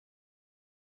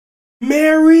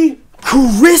Merry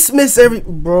Christmas,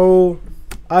 bro.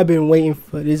 I've been waiting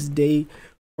for this day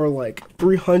for like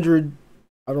 300.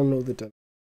 I don't know the time,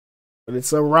 but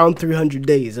it's around 300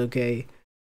 days. Okay,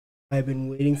 I've been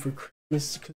waiting for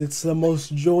Christmas because it's the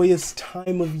most joyous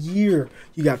time of year.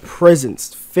 You got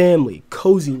presents, family,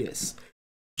 coziness.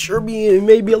 Sure,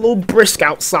 maybe a little brisk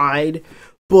outside,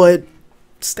 but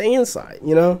stay inside.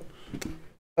 You know.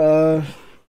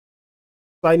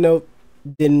 Side note.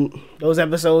 Those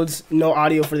episodes, no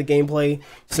audio for the gameplay,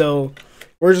 so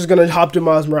we're just gonna hop to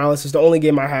Miles Morales. It's the only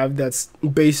game I have that's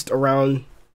based around,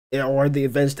 or the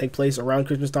events take place around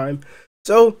Christmas time.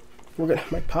 So we're gonna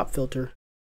my pop filter.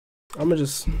 I'm gonna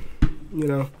just,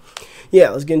 yeah.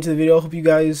 Let's get into the video. Hope you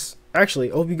guys are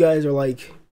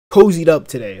like cozied up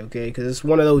today, okay? Because it's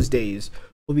one of those days.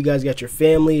 Hope you guys got your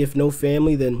family. If no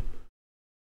family, then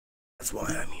that's why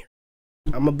I'm here.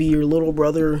 I'm gonna be your little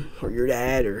brother or your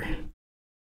dad or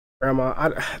grandma.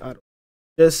 I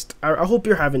hope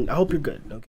you're good.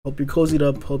 Okay? Hope you're cozied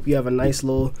up. Hope you have a nice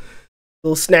little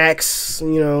snacks.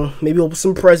 Maybe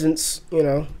some presents.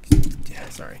 Yeah,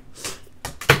 sorry.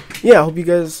 Yeah, I hope you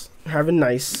guys are having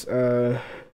nice.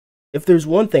 If there's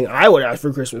one thing I would ask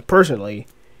for Christmas personally,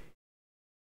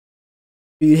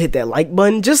 you hit that like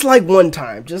button just like one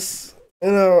time. Just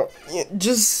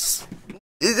it's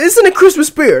in a Christmas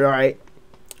spirit. All right.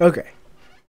 Okay.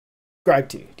 Subscribe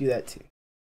too. Do that too.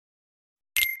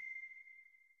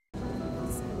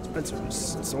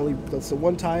 Spencer's. That's the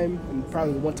one time, and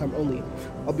probably the one time only,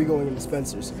 I'll be going into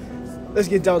Spencer's. Let's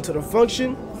get down to the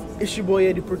function. It's your boy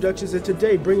Eddie Productions, and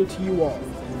today bringing to you all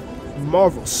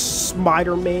Marvel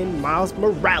Spider-Man Miles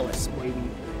Morales, baby.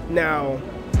 Now,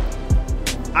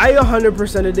 I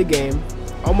 100%ed the game,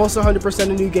 almost 100%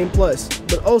 of New Game Plus,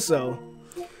 but also,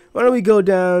 why don't we go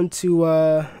down to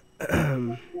how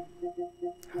do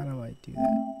I do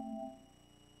that?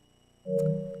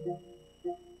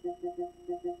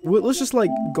 Let's just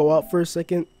like go out for a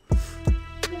second.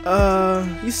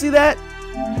 You see that?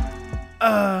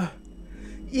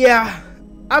 Yeah,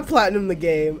 I platinumed the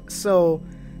game, so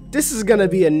this is gonna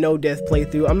be a no death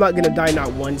playthrough. I'm not gonna die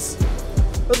not once.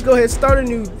 Let's go ahead, start a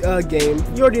new game.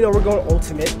 You already know we're going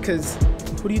ultimate, cause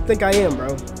who do you think I am,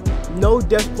 bro? No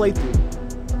death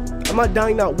playthrough. I'm not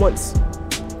dying not once.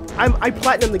 I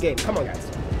platinumed the game. Come on, guys.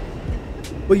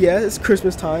 But yeah, it's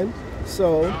Christmas time.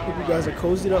 So, if you guys are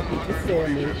cozied up with your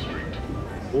family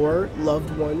or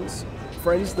loved ones,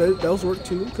 friends, those work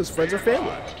too, because friends are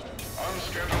family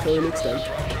to an extent.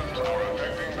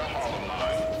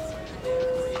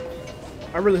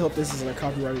 I really hope this isn't a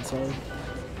copyrighted song.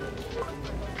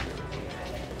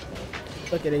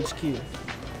 Look at HQ. You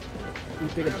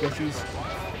pick up bushies.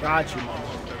 Got you, mama.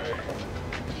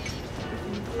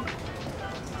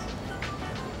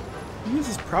 He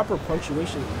uses proper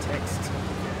punctuation in text.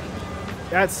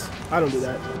 I don't do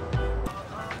that.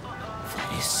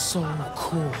 That is so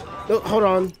cool. No, hold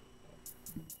on.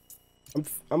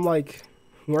 I'm like,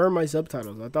 where are my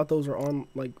subtitles? I thought those were on,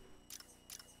 like,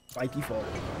 by default.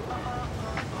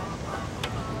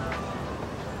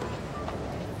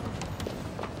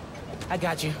 I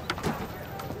got you.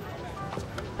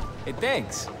 Hey,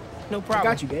 thanks. No problem.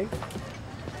 I got you, gang.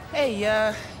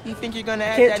 Hey, you think you're gonna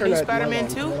add that new Spider-Man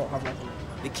too?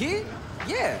 The kid?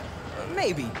 Yeah,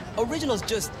 maybe. Original's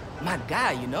just my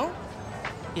guy, you know?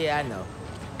 Yeah, I know.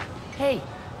 Hey,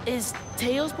 is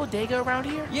Teo's bodega around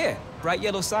here? Yeah, bright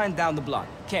yellow sign down the block.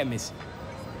 Can't miss it.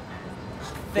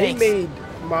 They Thanks. made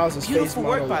Miles' face model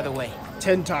work, by the way.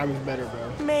 10 times better,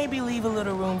 bro. Maybe leave a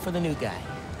little room for the new guy,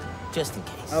 just in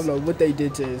case. I don't know what they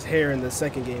did to his hair in the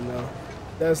second game, though.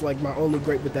 That's like my only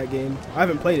gripe with that game. I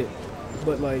haven't played it,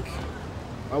 but like,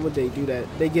 why would they do that?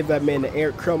 They give that man the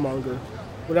Eric Killmonger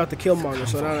without the Killmonger,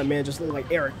 so now that man just look like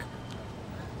Eric.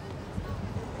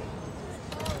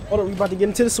 Hold on, we about to get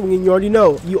into the swinging. You already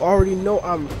know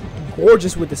I'm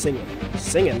gorgeous with the singing.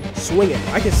 Swinging.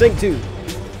 I can sing too.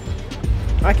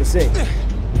 I can sing.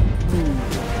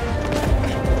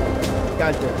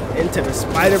 Got the Into the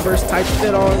Spider-Verse type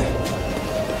fit on.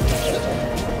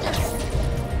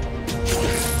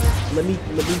 Let me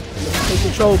take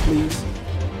control, please.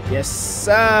 Yes,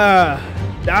 sir.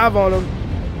 Dive on him.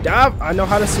 Dive. I know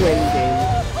how to swing,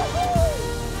 game.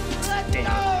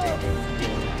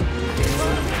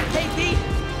 Hey, D,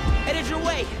 headed your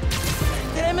way.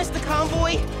 Did I miss the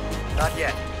convoy? Not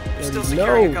yet. We're still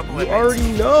securing a couple of you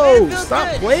already know.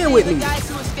 Stop playing with me. The guys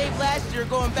who escaped last year are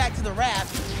going back to the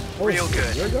raft. Real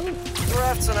good. There you go. The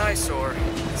raft's an eyesore.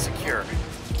 It's secure.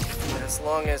 As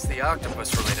long as the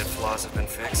octopus-related flaws have been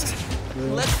fixed.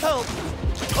 Let's hope.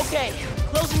 Okay,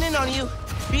 closing in on you.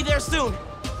 Be there soon.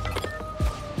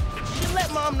 You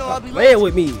let Mom know I'll be playing late.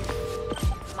 with me.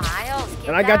 Miles, get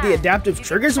And I got the that. adaptive You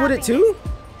triggers can with it shopping too?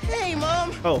 Hey,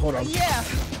 Mom. Oh, hold on. Yeah,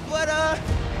 but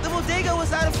the bodega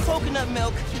was out of coconut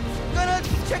milk. Gonna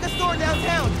check a store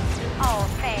downtown. Oh,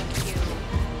 thank you.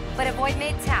 But avoid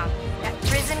Midtown. That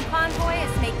prison convoy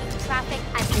is making traffic.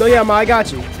 No, yeah, Ma, I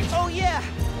got you. Oh yeah.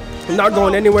 I'm not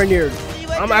going anywhere near. See you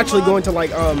later, I'm actually Mom. going to like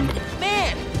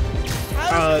Man, how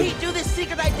does Pete do this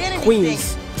secret identity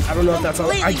Queens. thing? I don't know if that's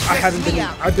all. I haven't been.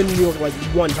 I've been to New York like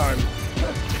one time.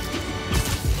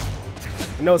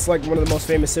 I know it's like one of the most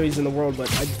famous cities in the world, but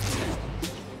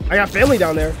I got family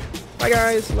down there. Bye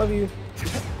guys, love you.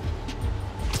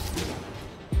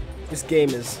 This game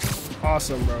is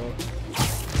awesome, bro.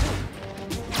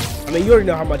 I mean, you already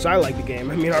know how much I like the game.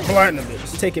 I mean, I platinum it.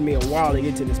 It's taking me a while to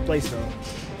get to this place, though.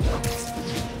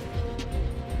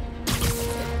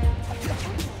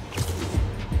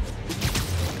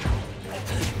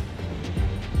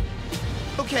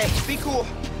 Okay, be cool.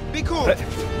 Be cool.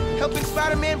 Helping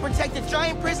Spider-Man protect a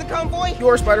giant prison convoy? You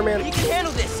are Spider-Man. You can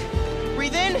handle this.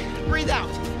 Breathe in, breathe out.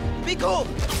 Be cool.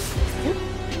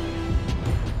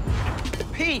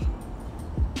 Pete,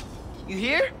 you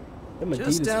here? Them Adidas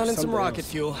Just down are in some something rocket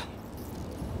else. fuel.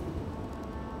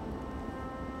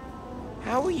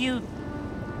 How are you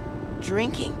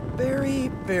drinking? Very,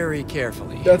 very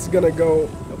carefully. That's gonna go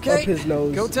Okay, up his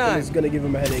nose. go time. And it's gonna give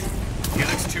him a headache.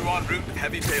 Helix 2 en route,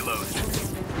 heavy payload.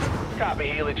 Copy,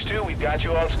 Helix 2. We've got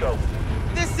you on scope.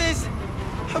 This is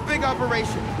a big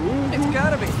operation. It's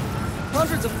gotta be.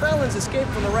 Hundreds of felons escaped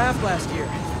from the raft last year.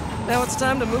 Now it's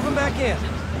time to move them back in.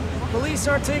 Police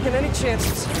aren't taking any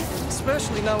chances,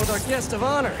 especially not with our guest of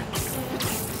honor.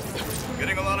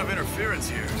 Getting a lot of interference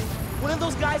here. One of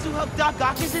those guys who helped Doc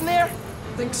Ock is in there?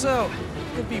 Think so.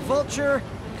 Could be Vulture,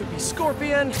 could be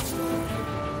Scorpion,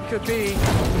 could be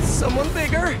someone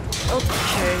bigger.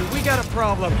 Okay, we got a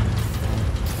problem.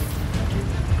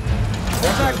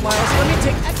 Hold back, Miles. Let me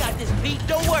take. I got this, Pete.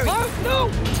 Don't worry. No!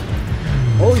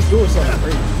 Oh, he's doing something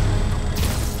great.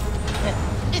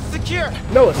 It's secure.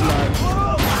 No, it's not.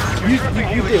 You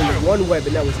did one web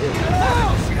and that was it.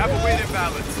 We have a weight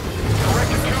imbalance.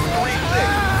 Corrected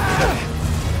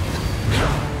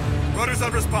 236. Rudder's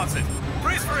unresponsive.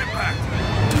 Brace for impact.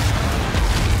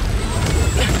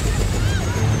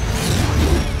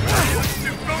 Helix 2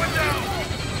 going down.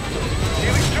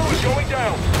 Helix 2 is going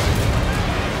down.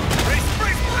 Brace,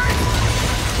 brace, brace.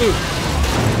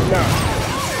 No.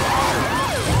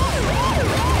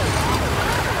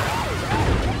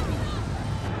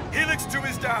 Helix 2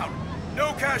 is down.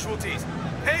 No casualties.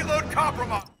 Payload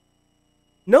compromised.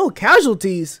 No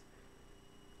casualties.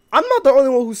 I'm not the only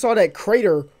one who saw that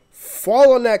crater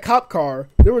fall on that cop car.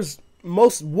 There was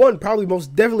probably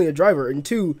most definitely a driver, and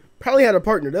two, probably had a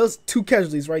partner. There was 2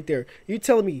 casualties right there. You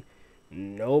telling me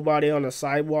nobody on the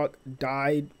sidewalk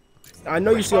died? I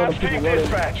know you see all the people Team running.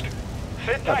 dispatched.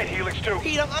 Sit tight, Helix 2.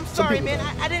 Pete, I'm sorry, people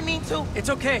man. I didn't mean to. It's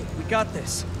okay. We got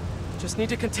this. Just need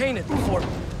to contain it before.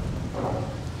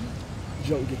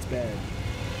 Junk gets bad.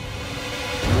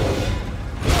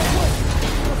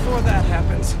 Before that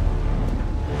happens.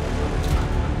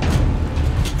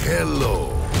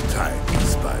 Hello, tiny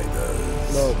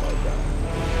spiders. Oh my god.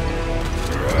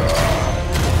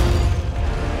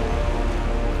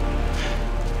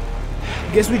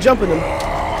 Guess we jumping them. Leave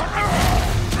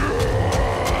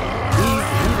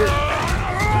it.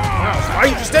 Wow, why are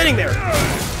you just standing there?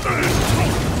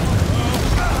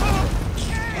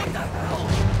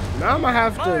 Now I'm gonna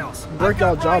have Miles, to break I've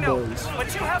out got Rhino, jawbones.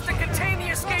 But you have to contain the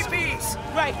escapees.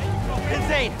 Right.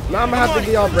 Insane. Now I'm gonna have to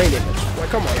be all brain damage. Like,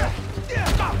 come on.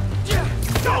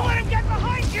 Don't let him get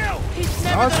behind you! He's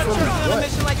never Dodge gonna from trip on a what?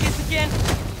 mission like this again.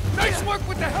 Nice work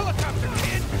with the helicopter,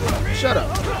 kid! Shut up.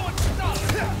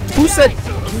 Who said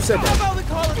How that? about we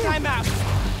call a timeout?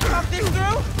 Talk this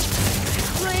through?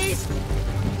 Please?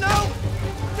 No?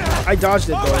 I dodged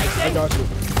it, All bro. right, I then. dodged it.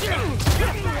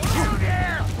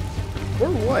 Or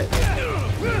what?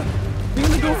 What are you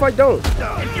gonna do if I don't?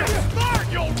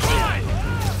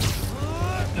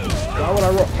 Why would I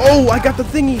roll? Oh, I got the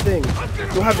thingy thing.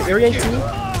 Do I have the air yank too?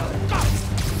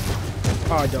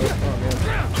 Oh, I don't. Oh, man.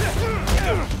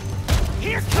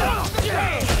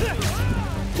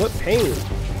 What pain?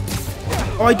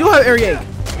 Oh, I do have air yank.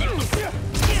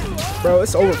 Bro,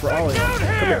 it's over for all of y'all.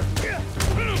 Come here.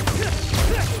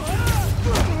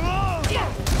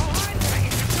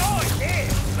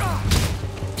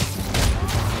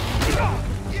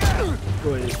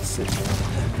 Go ahead and sit.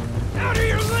 Out of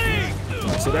your league!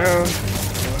 Sit down.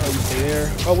 How you stay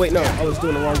there? Oh wait, no, I was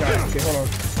doing the wrong guy. Okay, hold on.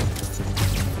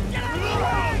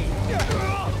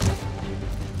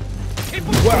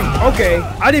 Wow. Okay,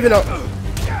 I didn't even know.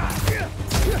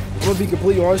 I'm gonna be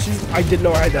completely honest with you. I didn't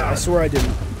know I had that. I swear I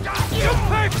didn't.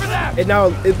 pay for that! And now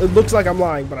it looks like I'm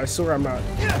lying, but I swear I'm not.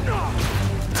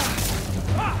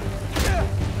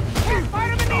 Fight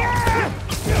him in the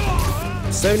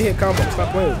air! 70 hit combo.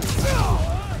 Stop playing.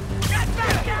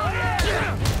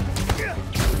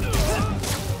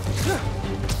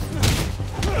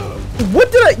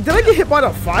 What did I get hit by the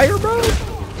fire, bro?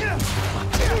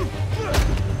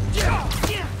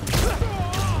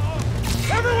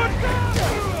 Everyone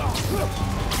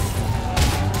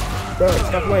Bro,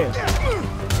 stop playing.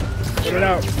 Get it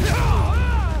out.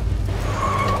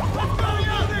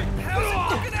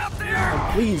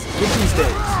 Please, get these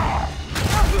things.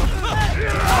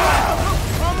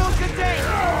 Almost contained.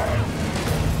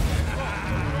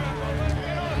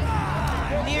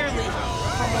 Nearly.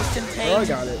 Almost contained. Oh, I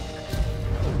got it.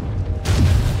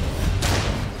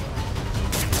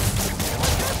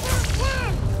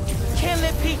 Can't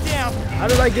let Pete down. How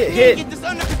did I get Need to hit? get this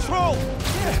under control.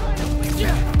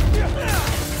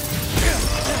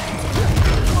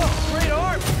 Great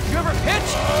arm. You ever pitch?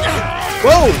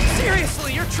 Whoa!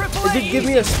 Seriously, you're triple It did give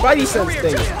me a Spidey sense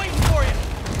thing. Just waiting for you.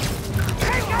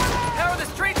 How are the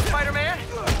streets, Spider-Man?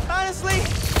 Honestly,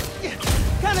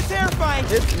 kind of terrifying.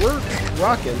 We're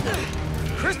rocking.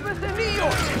 Christmas in New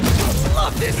York.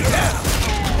 Love this town.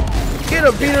 Get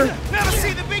him, Peter. Never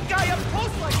see the big guy up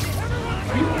close like this.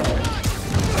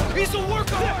 He's a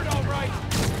workhorse, all right!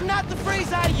 Not the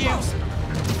phrase I use.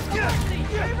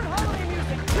 Favorite holiday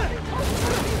music!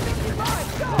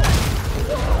 Go!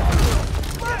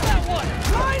 Love that one!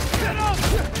 Line it up!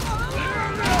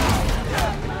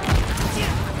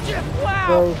 Wow!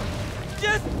 Bro,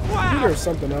 Just wow! Peter is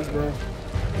something else, bro.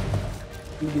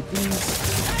 You get these.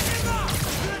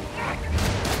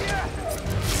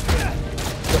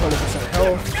 100%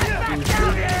 health.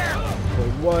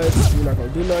 Wait, what? You're not gonna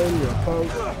do nothing. You're a punk.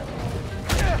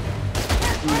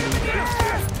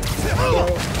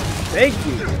 Thank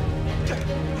you.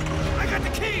 I got the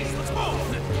keys! Let's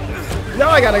move! Now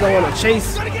I gotta go on a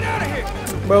chase. Gotta get out of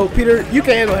here! Bro, Peter, you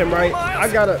can handle him, right?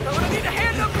 I gotta. I'm gonna need a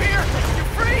hand up here. You're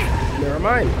free. Never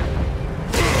mind.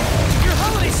 Your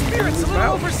holiday spirit's a little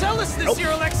Wow. overzealous this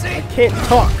year, Alexei. Can't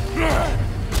talk.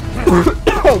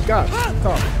 Oh God,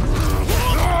 talk.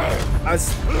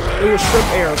 It was shrimp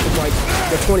air from like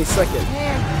the 22nd.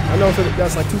 I know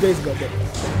that's like 2 days ago, but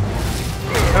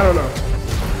I don't know.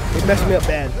 It messed me up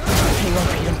bad. Hang on,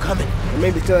 Pete, I'm coming. Or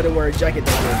maybe because I didn't wear a jacket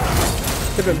that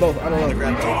day. Could have been both. I don't know.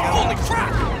 Holy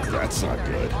crap! That's not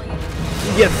good.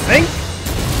 You think?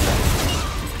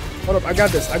 Hold up, I got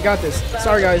this. I got this.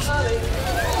 Sorry, guys. Oh,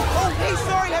 hey,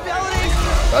 sorry, happy holidays.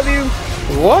 Love you.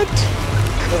 What?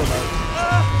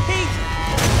 Pete,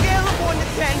 scale of 1 to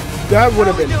 10. That would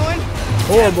have How we been doing?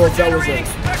 horrible if that was Generating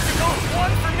it. spectacles,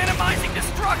 1 for minimizing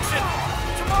destruction.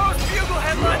 Tomorrow's Bugle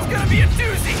headline's gonna be a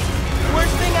doozy.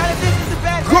 Worst thing out of this is the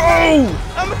bad. Go!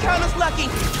 I'ma count us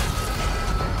lucky.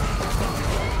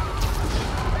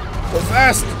 Go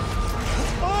fast.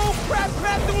 Oh,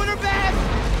 crap, doing her bad.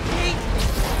 Pete,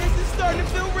 this is starting to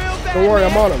feel real bad. Don't worry,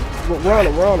 man. I'm on him. We're on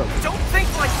him. We're on him. Don't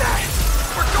think like that.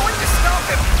 We're going to stop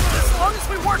him as long as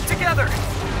we work together.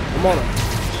 I'm on him.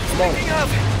 I'm on him. Speaking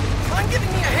of, mind giving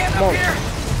me a hand Come up on. here?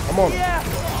 I'm on him.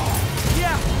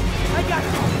 Yeah, I got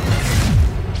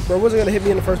you. Bro, wasn't gonna hit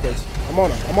me in the first place. I'm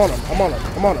on him. I'm on him. I'm on him.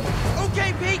 I'm on him.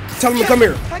 Okay, Pete. Tell him to come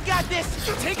here. I got this.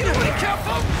 Take it away,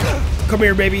 careful. Come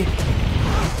here, baby.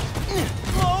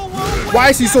 Whoa, whoa, Why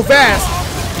is he so fast?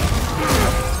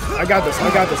 I got this. I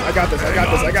got this. I got this. I got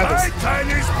this. I got this.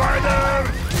 Tiny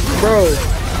spider! Bro,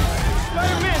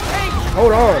 Spider-Man, hey.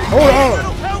 hold on. Hold on.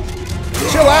 Little help.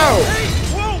 Chill out.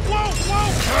 Whoa, whoa,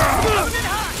 whoa.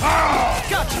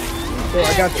 Bro,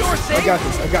 I got this. I got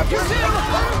this. I got this.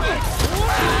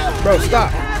 Bro,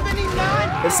 stop.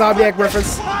 79. Insomniac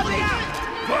reference.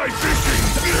 Fly fishing!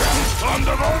 On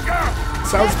the Volga!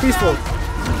 Sounds peaceful.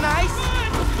 Nice.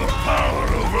 The power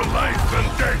over life and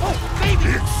death! Oh,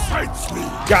 baby. Excites me!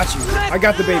 Got you. I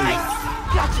got the baby.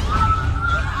 Gotcha.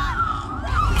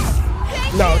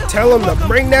 Now tell him to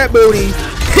bring that booty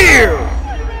here.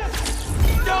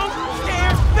 Don't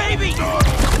scare baby.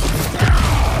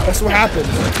 That's what happens.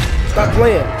 Stop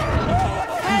playing.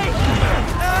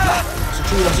 What's the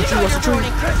true? What's the true? What's the You're true?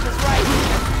 ruining Christmas, right?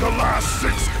 The last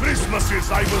 6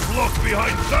 Christmases I was locked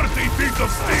behind 30 feet of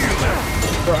steel!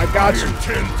 Bro, I got I you.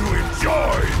 intend to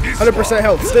enjoy this 100%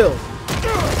 health still.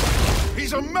 one.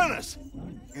 He's a menace!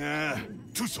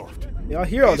 Too soft. Y'all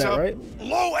hear all He's that, a right?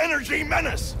 low-energy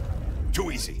menace! Too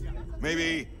easy.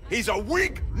 Maybe he's a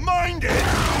weak-minded...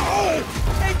 Oh!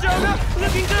 Hey, Jonah,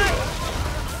 looking good.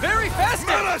 Very festive.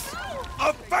 Menace!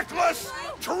 A feckless,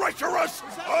 treacherous,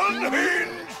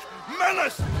 unhinged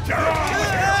menace! Jared!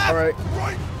 All right,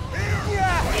 Right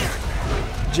here!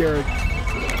 Jared.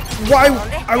 why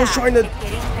I was trying to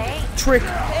trick.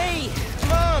 Hey,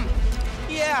 Mom.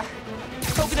 Yeah.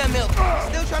 Coconut milk.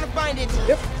 Still trying to find it.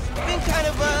 Yep. Been kind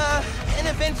of an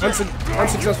adventure.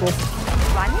 Unsuccessful.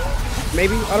 Running?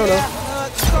 Maybe, I don't know.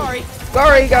 Sorry.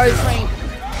 Sorry, guys.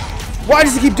 Why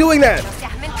does he keep doing that?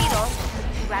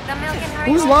 Grab the milk and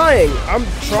hurry Who's home. lying? I'm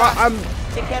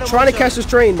trying to catch this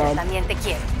train, Mom. También te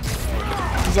quiero.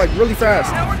 He's like really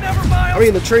fast. Never, Miles. I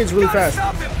mean, the train's really fast.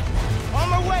 Stop him. On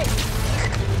my way.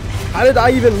 How did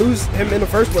I even lose him in the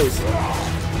first place?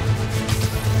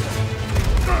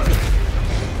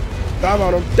 Dive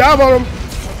on him. Dive on him.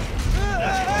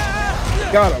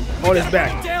 Got him. On his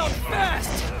back. Down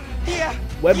fast. Yeah.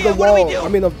 Web Yeah, the what do we wall. do? I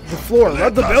mean, the floor.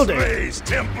 Web the building. Raise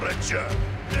temperature.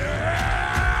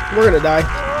 We're gonna die.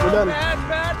 We're done.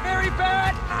 Bad, very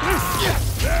bad.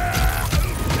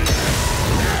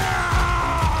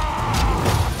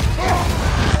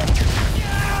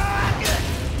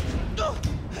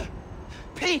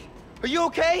 Pete, are you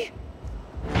okay?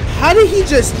 How did he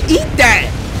just eat that?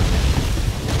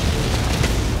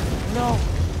 No.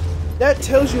 That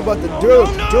tells you about the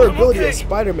durability of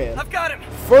Spider-Man. I've got him.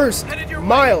 First, Headed your way.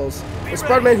 Miles, a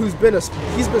Spider-Man who's been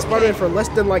Spider-Man for less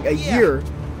than like a year,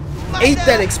 ate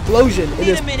that explosion and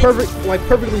is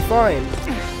perfectly fine.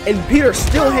 And Peter's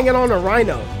still hanging on to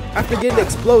Rhino after getting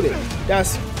exploded.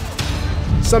 That's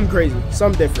some crazy,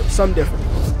 some different.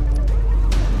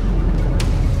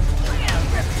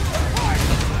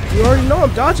 You already know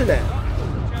I'm dodging that.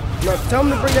 Now tell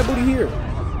him to bring that booty here.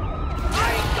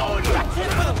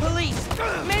 Tip for the police.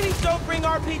 Maybe don't bring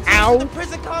RPGs Ow. to the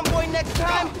prison convoy next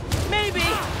time. Maybe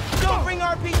don't bring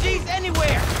RPGs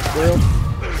anywhere. Girl.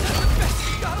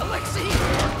 Got Alexei.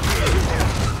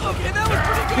 Okay, that was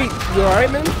pretty good. Pete, you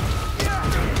alright, man?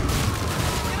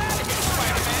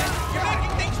 You're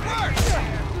making things worse.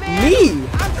 Man, Me?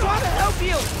 I'm trying to help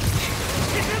you.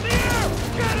 Get in the air.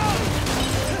 Get him.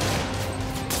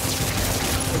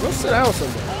 Go sit down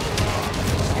somewhere.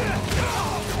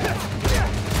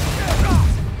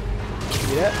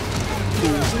 See that?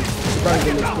 He's about to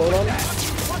get an explode on him.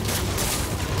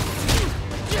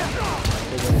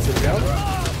 They're gonna sit down.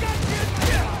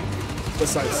 No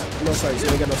sights. No sights. You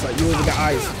ain't got no sights. You only got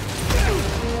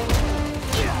eyes.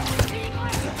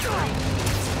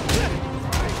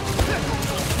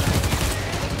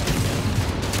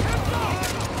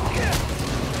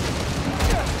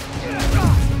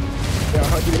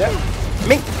 Yeah, give me that.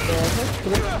 Mink.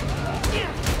 Come on.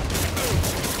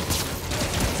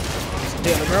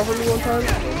 Stay on the ground for me one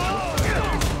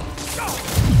time.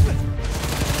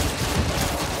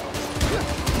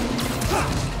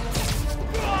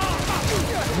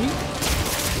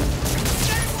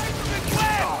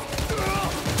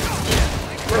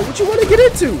 Bro, what you want to get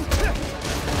into?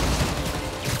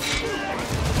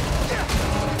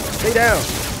 Stay down.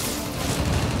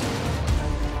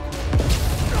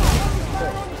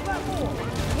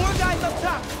 More guys up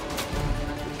top.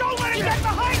 Don't let him get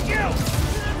behind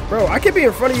you! Bro, I can be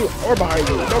in front of you or behind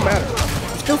you. It don't matter.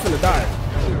 I'm still finna die.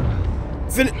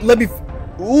 Let me.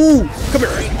 Ooh, come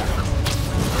here.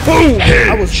 Boom!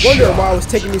 I was wondering why it was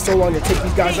taking me so long to take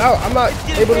these guys out. I'm not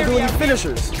able to do any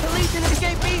finishers. Police and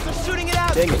escapees are shooting it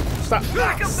out. Dang it. Stop.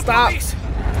 Back up the Stop. police. I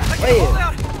can playing. hold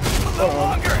out a little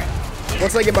longer.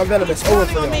 Once I get my venom, it's over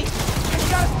Counting for on me. y'all. I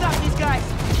gotta stop these guys.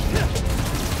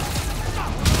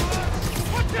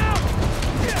 Watch out!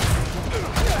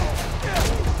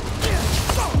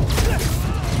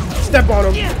 Step on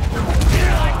them.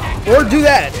 Or do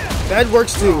that. That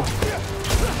works too.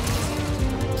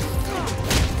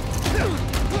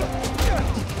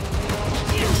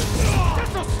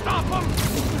 This'll stop him!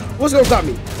 What's gonna stop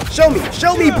me? Show me.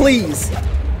 Show me, please.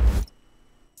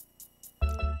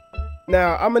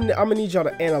 Now, I'm gonna need y'all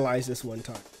to analyze this one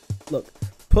time. Look,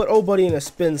 put old buddy in a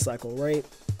spin cycle, right?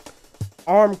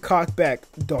 Arm cocked back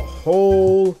the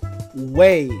whole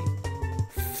way.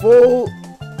 Full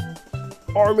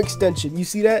arm extension. You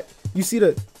see that? You see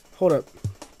the... Hold up.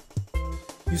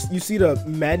 You see the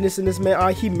madness in this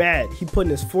man? He mad. He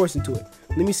putting his force into it.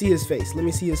 Let me see his face. Let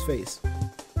me see his face.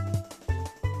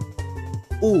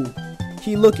 Ooh.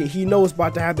 He looking. He knows what's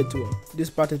about to happen to him. This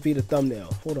about to be the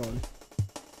thumbnail. Hold on.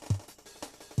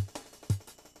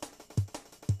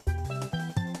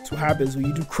 That's what happens when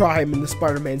you do crime in the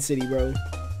Spider-Man city, bro.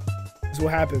 That's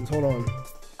what happens. Hold on.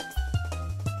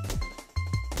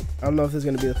 I don't know if this is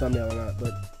gonna be the thumbnail or not,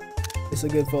 but it's a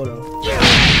good photo. They're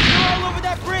all over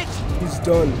that bridge. He's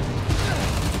done.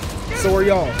 So are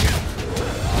y'all.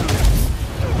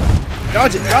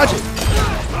 Dodge it, dodge it.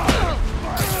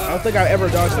 I don't think I ever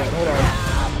dodged that. Hold on.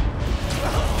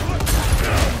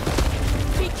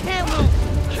 He can't move.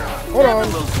 Hold on.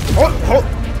 Oh, hold.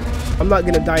 I'm not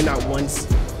gonna die not once.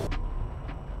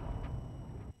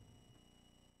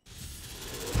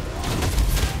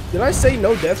 Did I say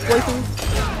no death playthrough?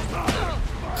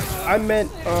 I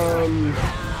meant,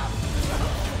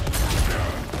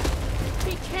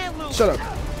 He can't lose. shut up.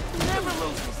 Never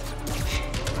loses.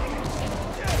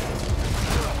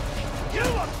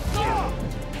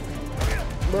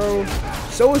 Bro,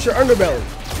 so is your underbelly.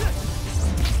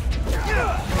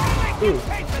 Ooh.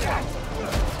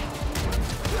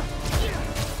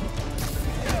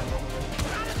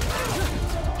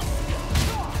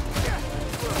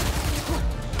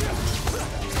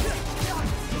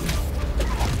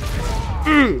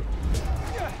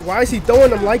 Why is he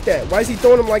throwing them like that? Why is he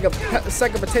throwing them like a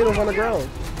sack of potatoes on the ground?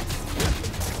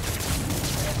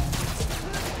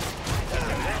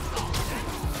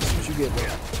 That's what you get,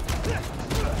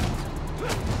 man.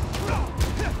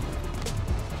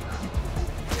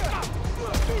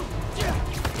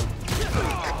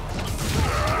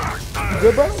 You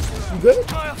good, bro? You good?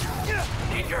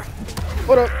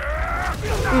 Hold up.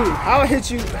 How I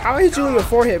hit you? How I hit you in the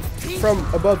forehead from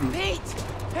above you? Pete,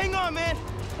 hang on, man.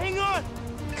 Hang on.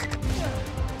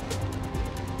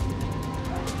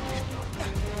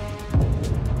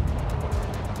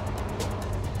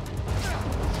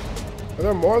 Are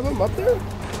there more of them up there?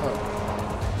 Oh.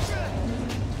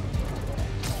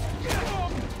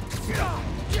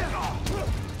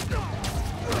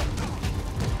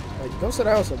 Like, go sit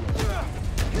down somewhere.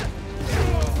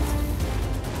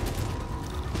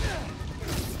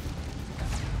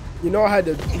 You know I had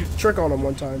to trick on him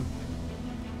one time.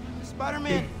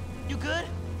 Spider-Man, you good?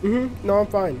 Mm-hmm. No, I'm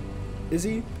fine. Is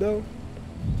he, though?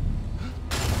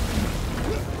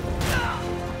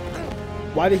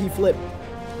 Why did he flip?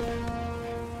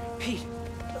 Pete.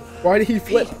 Why did he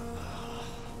flip?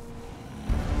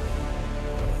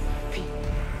 Pete,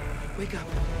 wake up.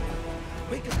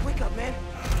 Wake up, man.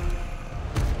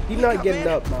 He's Wake not up, getting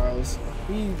man. up, Miles.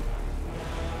 He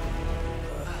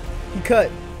cut.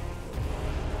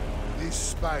 This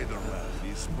Spider-Man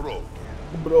is broke.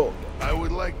 Bro. I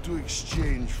would like to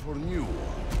exchange for new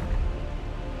one.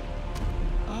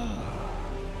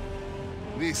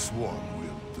 This one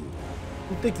will do.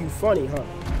 You think you funny, huh?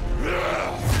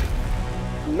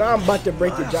 Now I'm about to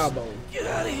break your jawbone. Get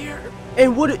out of here.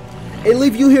 And and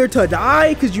leave you here to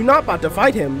die? Cause you're not about to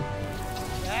fight him.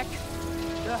 Back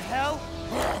the hell.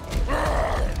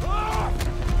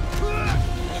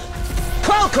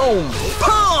 Falcon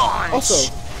punch!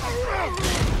 Also,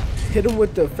 hit him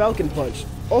with the Falcon Punch.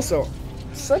 Also,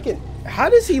 second, how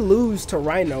does he lose to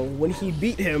Rhino when he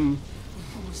beat him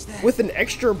with an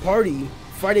extra party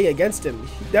fighting against him?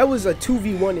 That was a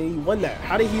 2v1 and he won that.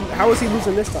 How is he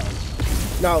losing this time?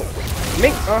 Now,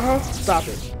 Mink, stop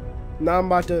it. Now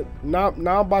I'm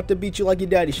about to beat you like your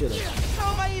daddy should have.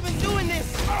 How am I even doing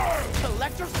this?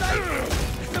 Electrocyte?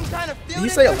 Some kind of field. Did he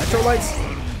say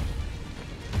electrolytes?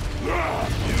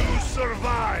 You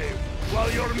survive while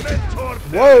your mentor.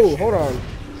 Whoa, hold on.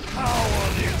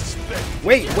 How unexpected.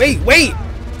 Wait.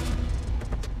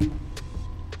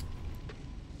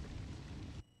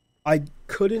 I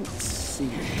couldn't see.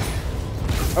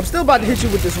 I'm still about to hit you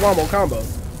with this Wombo combo.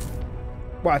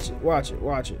 Watch it.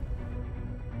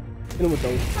 Hit him with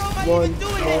those. How am I One, even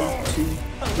doing this? 2, 3.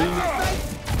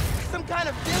 Electrocyte? Some kind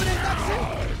of field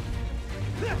induction?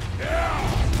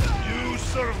 You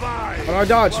survive. How do I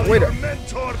dodge? while Wait your a-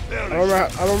 mentor I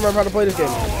don't remember how to play this game.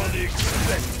 How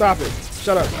unexpected. Stop it.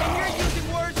 Shut up. And you're using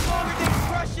words longer than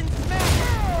crush and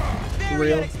smash. Very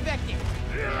Real. unexpected.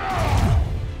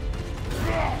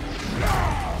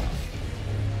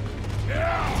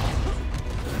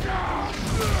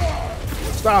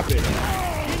 Stop it. You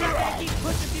just gotta keep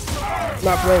pushing people apart.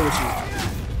 Not playing with you.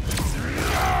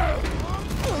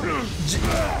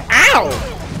 Ow!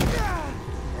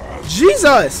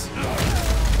 Jesus!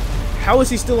 How is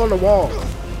he still on the wall?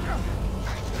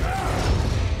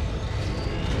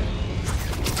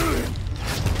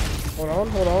 Hold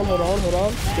on.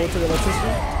 Go to the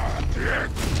electricity.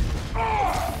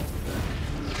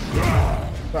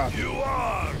 Stop. You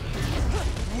are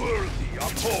worthy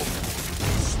opponent.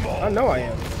 Small. I know I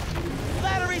am.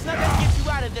 Flattery's not gonna get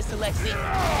you out of this, Alexei.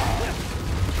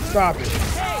 Stop it.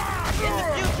 Hey, in the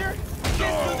future, just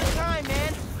do the time,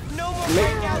 man. No more Make-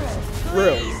 breakouts.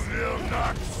 Real. Please. Will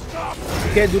not stop.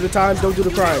 You can't do the time, don't do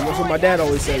the crime. That's what my dad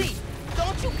always said. City,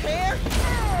 don't you care?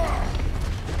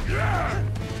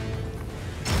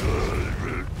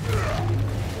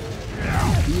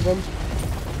 Weave him.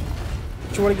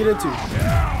 What you want to get into?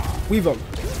 Weave him.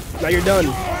 Now you're done. A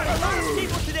lot of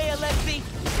people today, Alexei.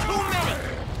 Too many.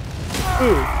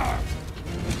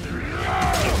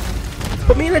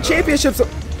 Put me in a championship.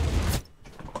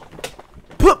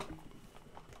 Put.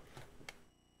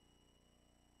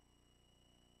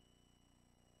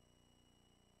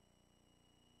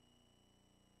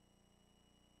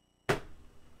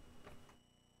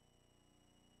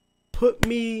 put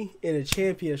me in a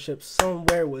championship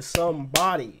somewhere with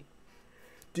somebody.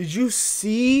 Did you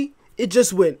see? It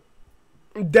just went.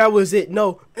 That was it.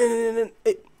 No. That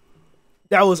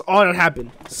was all that happened.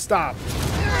 Stop.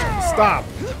 Stop.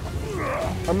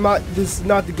 I'm not. This is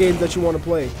not the game that you want to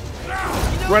play.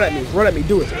 Run at me. Run at me.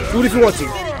 Do it. Do it if you want to.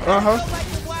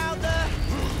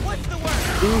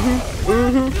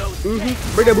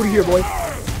 Bring that booty here, boy.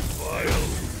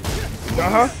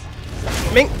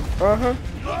 Mink.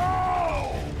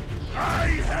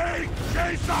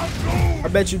 I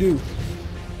bet you do.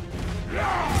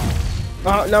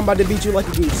 Now I'm about to beat you like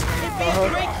a goose.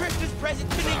 Great Christmas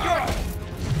present to New York.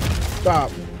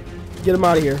 Stop. Get him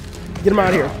out of here. Get him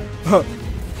out of here.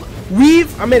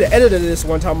 Weave. I made an edit of this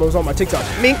one time. It was on my TikTok.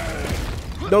 Mink.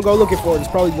 Don't go looking for it. It's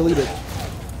probably deleted.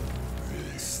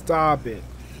 Stop it.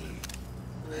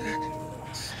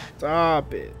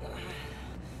 Stop it.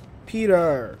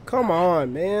 Peter. Come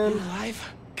on, man.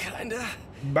 Alive? Kinda.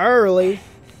 Barely.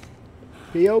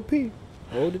 P.O.P.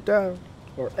 Hold it down.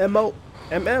 Or M.O.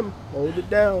 M.M. Hold it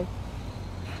down.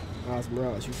 Miles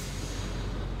Morales.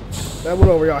 That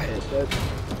went over y'all head.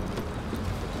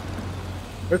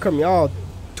 Here come y'all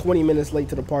 20 minutes late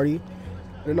to the party.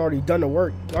 And already done the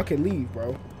work. Y'all can leave,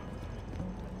 bro.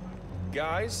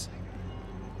 Guys?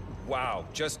 Wow.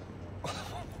 Just...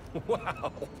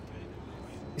 wow.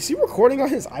 Is he recording on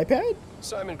his iPad?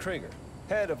 Simon Krieger,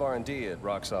 head of R&D at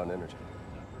Roxxon Energy.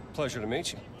 Pleasure to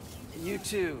meet you. You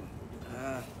too.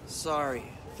 Sorry.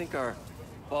 I think our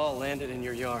ball landed in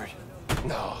your yard.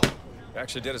 No.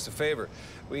 Actually did us a favor.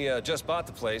 We just bought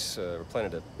the place. We're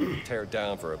planning to tear it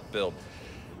down for a build.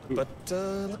 But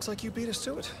looks like you beat us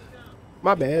to it.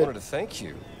 My I bad. wanted to thank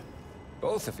you.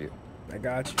 Both of you. I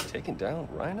got you. Taking down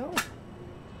Rhino?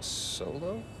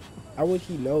 Solo? How would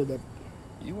he know that?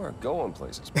 You are going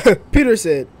places. Peter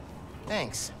said.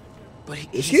 Thanks. But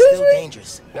he's Excuse still me?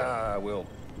 dangerous. Nah, we'll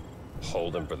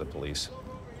hold him for the police.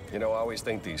 You know, I always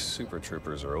think these super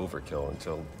troopers are overkill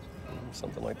until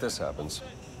something like this happens.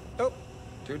 Oh,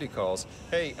 Judy calls.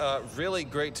 Hey, really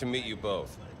great to meet you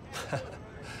both.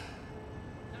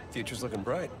 Future's looking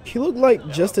bright. He looked like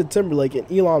Justin Timberlake and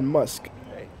Elon Musk.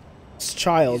 His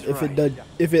child, He's if right. it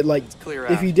did, clear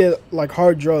if out. he did like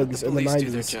hard drugs The in the police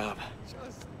do their 90s. job.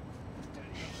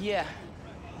 Yeah.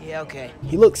 Yeah, okay.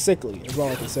 He looked sickly, is all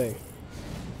I can say.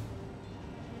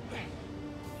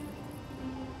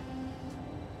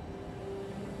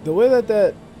 The way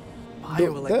that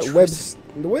Bioelectricity.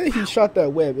 the way that he shot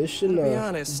that web, it shouldn't To be have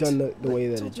honest, done the way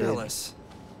that little it did. jealous.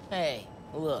 Hey,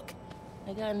 look.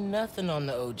 I got nothing on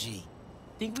the OG.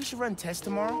 Think we should run tests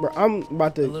tomorrow? Bro, I'm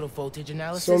about A to little voltage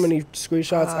analysis? so many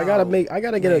screenshots. I gotta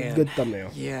get man. a good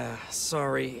thumbnail. Yeah,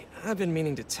 sorry. I've been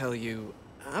meaning to tell you,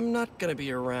 I'm not gonna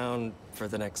be around for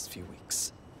the next few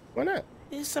weeks. Why not?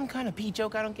 Is some kind of pee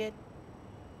joke I don't get?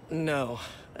 No.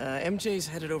 MJ's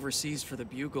headed overseas for the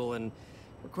Bugle and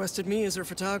requested me as her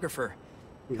photographer.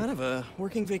 Kind of a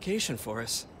working vacation for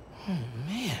us. Oh,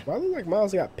 man. Why look like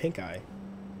Miles got pink eye?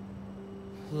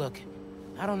 Look,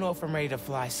 I don't know if I'm ready to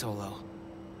fly solo.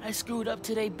 I screwed up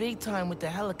today big time with the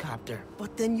helicopter.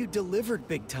 But then you delivered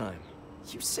big time.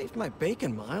 You saved my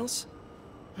bacon, Miles.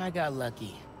 I got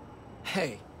lucky.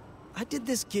 Hey, I did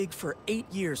this gig for 8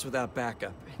 years without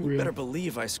backup. And you Really? better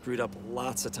believe I screwed up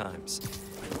lots of times.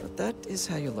 But that is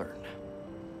how you learn.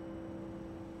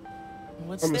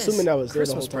 What's I'm this? assuming that was there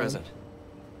the whole Christmas time. present.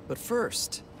 But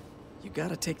first, you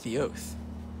gotta take the oath.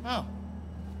 Oh.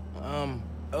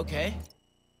 Okay.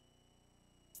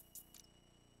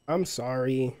 I'm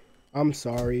sorry. I'm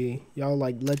sorry. Y'all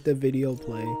like let the video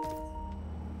play.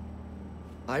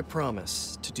 I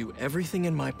promise to do everything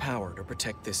in my power to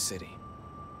protect this city.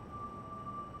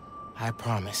 I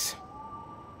promise.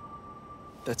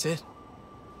 That's it.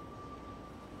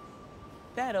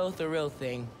 That oath a real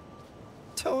thing.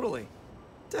 Totally.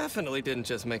 Definitely didn't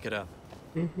just make it up.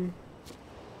 Mm-hmm.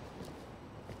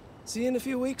 See you in a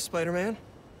few weeks, Spider-Man.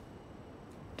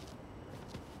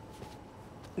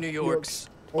 New York's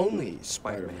only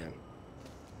Spider-Man.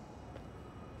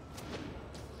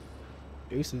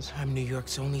 Deuces. I'm New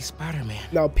York's only Spider-Man.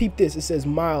 Now peep this. It says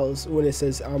Miles when it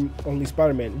says I'm only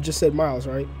Spider-Man. It just said Miles,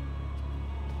 right?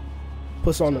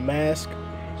 Puts on the mask.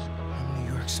 I'm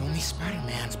New York's only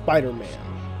Spider-Man. Spider-Man.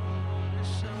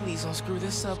 Please don't screw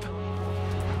this up.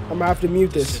 I'm gonna have to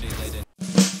mute this.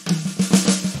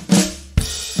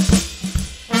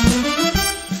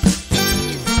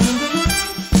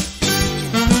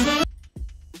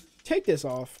 Take this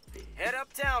off. Head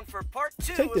uptown for part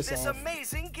 2 Take of this this off.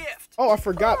 amazing gift. Oh, I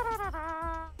forgot.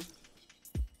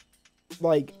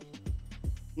 Like,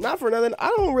 not for nothing, I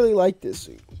don't really like this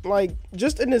suit. Like,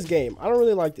 just in this game, I don't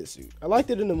really like this suit. I liked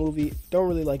it in the movie. Don't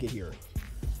really like it here.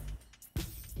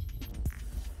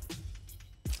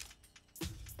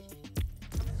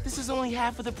 only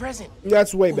half of the present.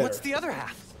 That's way better. What's the other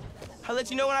half? I'll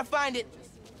let you know when I find it.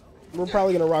 We're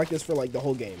probably gonna rock this for like the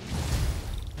whole game.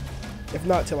 If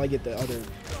not, till I get the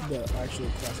actual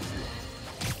classics.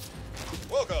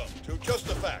 Welcome to Just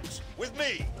the Facts with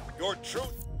me, your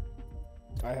truth.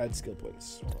 I had skill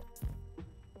points. Hold on.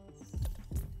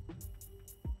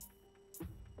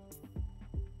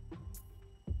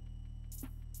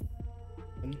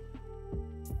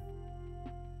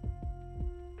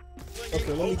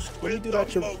 Okay, let me do that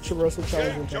traversal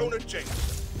challenge one time.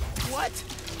 What?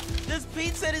 Does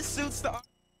Pete said it suits the...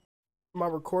 My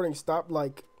recording stopped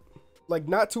like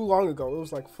not too long ago. It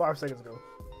was like 5 seconds ago.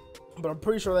 But I'm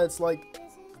pretty sure that's like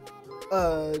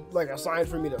a sign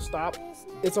for me to stop.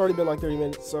 It's already been like 30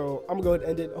 minutes, so I'm gonna go ahead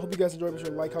and end it. I hope you guys enjoyed. Make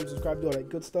sure to like, comment, subscribe, do all that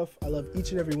good stuff. I love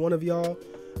each and every one of y'all.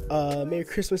 Merry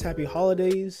Christmas, Happy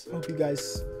Holidays. I hope you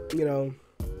guys,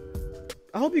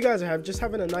 I hope you guys are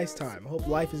having a nice time. I hope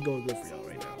life is going good for y'all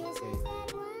right now. Okay?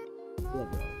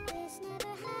 Love y'all.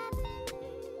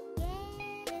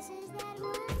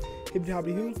 Hibbity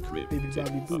hobbity hoo, baby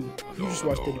bobby boo. You just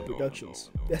watched Daily Productions.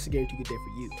 That's a guaranteed good day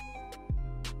for you.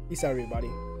 Peace out, everybody.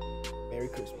 Merry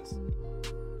Christmas.